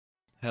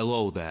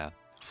Hello there.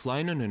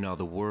 Flying on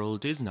another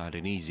world is not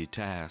an easy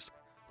task.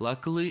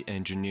 Luckily,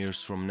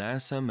 engineers from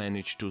NASA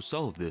managed to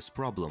solve this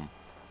problem,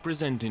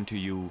 presenting to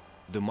you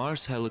the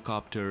Mars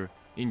helicopter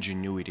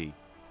Ingenuity.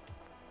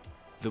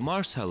 The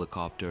Mars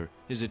helicopter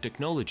is a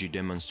technology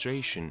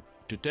demonstration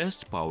to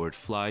test powered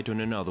flight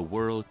on another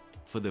world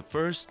for the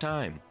first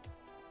time.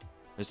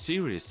 A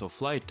series of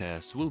flight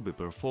tests will be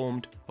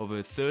performed over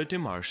a 30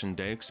 Martian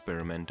day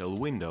experimental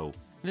window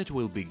that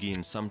will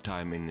begin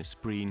sometime in the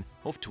spring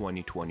of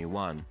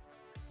 2021.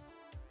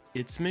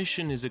 Its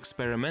mission is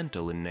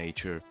experimental in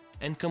nature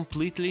and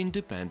completely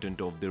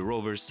independent of the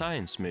rover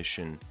science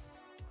mission.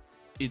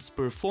 Its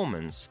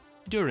performance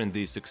during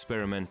these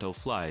experimental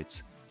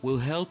flights will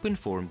help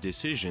inform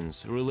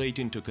decisions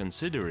relating to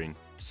considering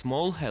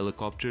small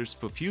helicopters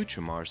for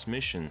future Mars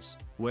missions,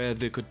 where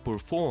they could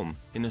perform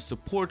in a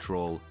support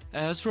role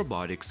as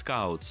robotic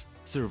scouts,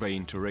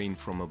 surveying terrain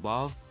from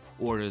above,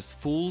 or as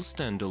full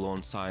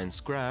standalone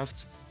science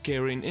crafts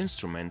carrying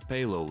instrument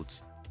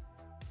payloads.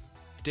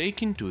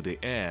 Taking to the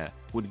air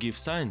would give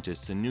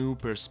scientists a new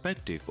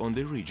perspective on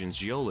the region's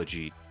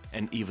geology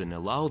and even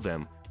allow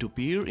them to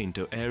peer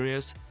into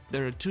areas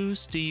that are too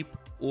steep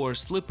or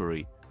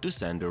slippery to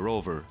send a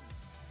rover.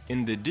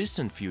 In the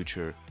distant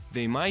future,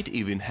 they might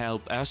even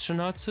help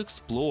astronauts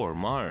explore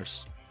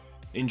Mars.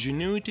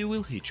 Ingenuity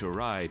will hitch a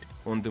ride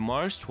on the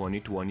Mars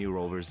 2020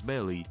 rover's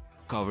belly,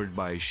 covered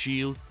by a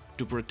shield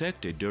to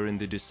protect it during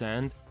the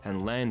descent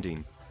and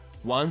landing.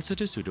 Once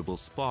at a suitable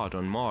spot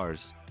on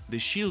Mars, the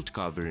shield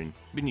covering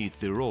beneath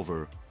the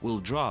rover will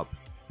drop.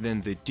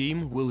 Then the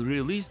team will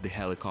release the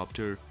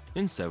helicopter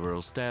in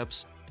several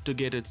steps to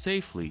get it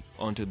safely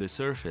onto the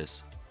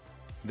surface.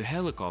 The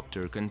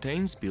helicopter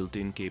contains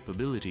built-in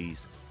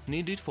capabilities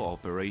needed for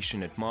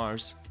operation at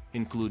Mars,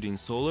 including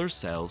solar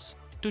cells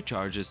to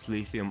charge its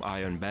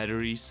lithium-ion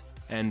batteries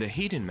and a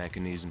heating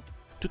mechanism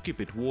to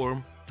keep it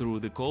warm through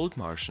the cold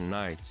Martian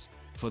nights.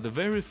 For the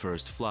very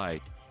first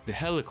flight, the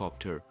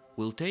helicopter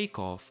will take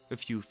off a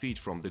few feet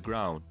from the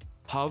ground,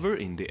 hover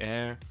in the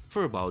air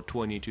for about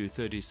 20 to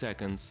 30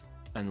 seconds,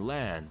 and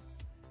land.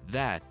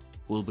 That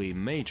will be a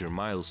major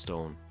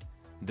milestone.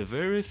 The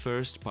very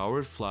first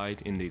powered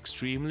flight in the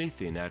extremely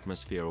thin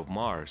atmosphere of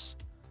Mars.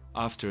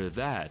 After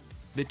that,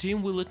 the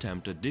team will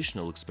attempt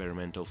additional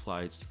experimental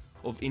flights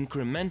of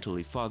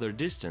incrementally farther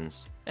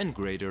distance and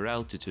greater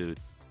altitude.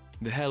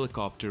 The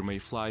helicopter may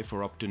fly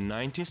for up to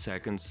 90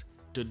 seconds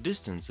to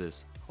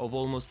distances of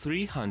almost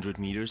 300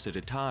 meters at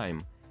a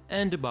time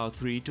and about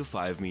 3 to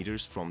 5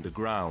 meters from the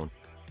ground.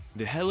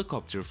 The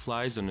helicopter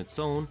flies on its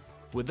own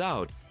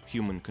without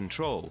human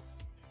control.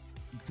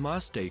 It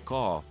must take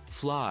off,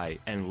 fly,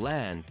 and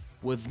land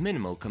with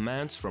minimal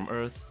commands from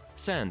Earth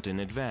sent in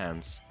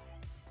advance.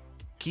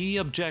 Key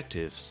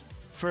objectives: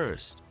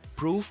 first,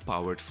 prove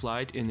powered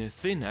flight in a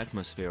thin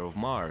atmosphere of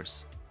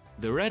Mars.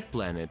 The red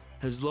planet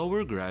has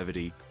lower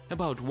gravity,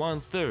 about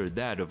 1/3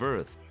 that of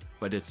Earth,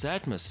 but its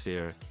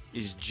atmosphere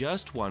is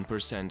just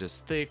 1% as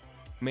thick,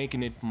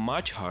 making it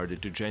much harder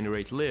to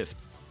generate lift.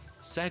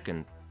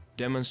 Second,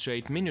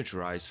 demonstrate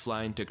miniaturized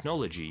flying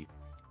technology.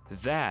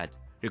 That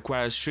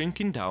requires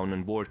shrinking down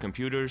onboard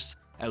computers,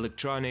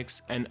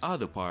 electronics, and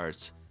other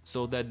parts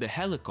so that the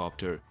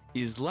helicopter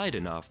is light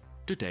enough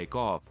to take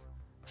off.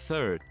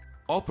 Third,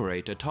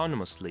 operate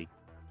autonomously.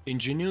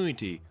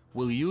 Ingenuity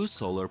will use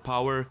solar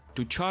power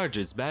to charge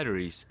its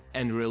batteries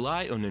and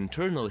rely on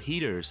internal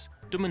heaters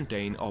to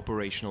maintain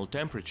operational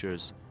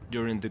temperatures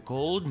during the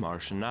cold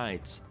Martian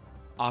nights.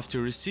 After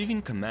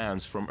receiving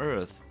commands from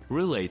Earth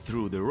relayed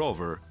through the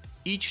rover,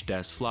 each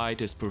test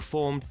flight is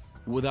performed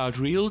without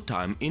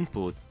real-time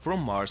input from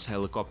Mars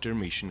helicopter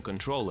mission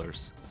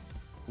controllers.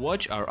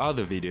 Watch our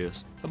other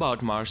videos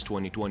about Mars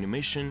 2020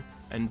 mission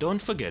and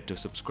don't forget to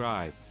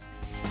subscribe.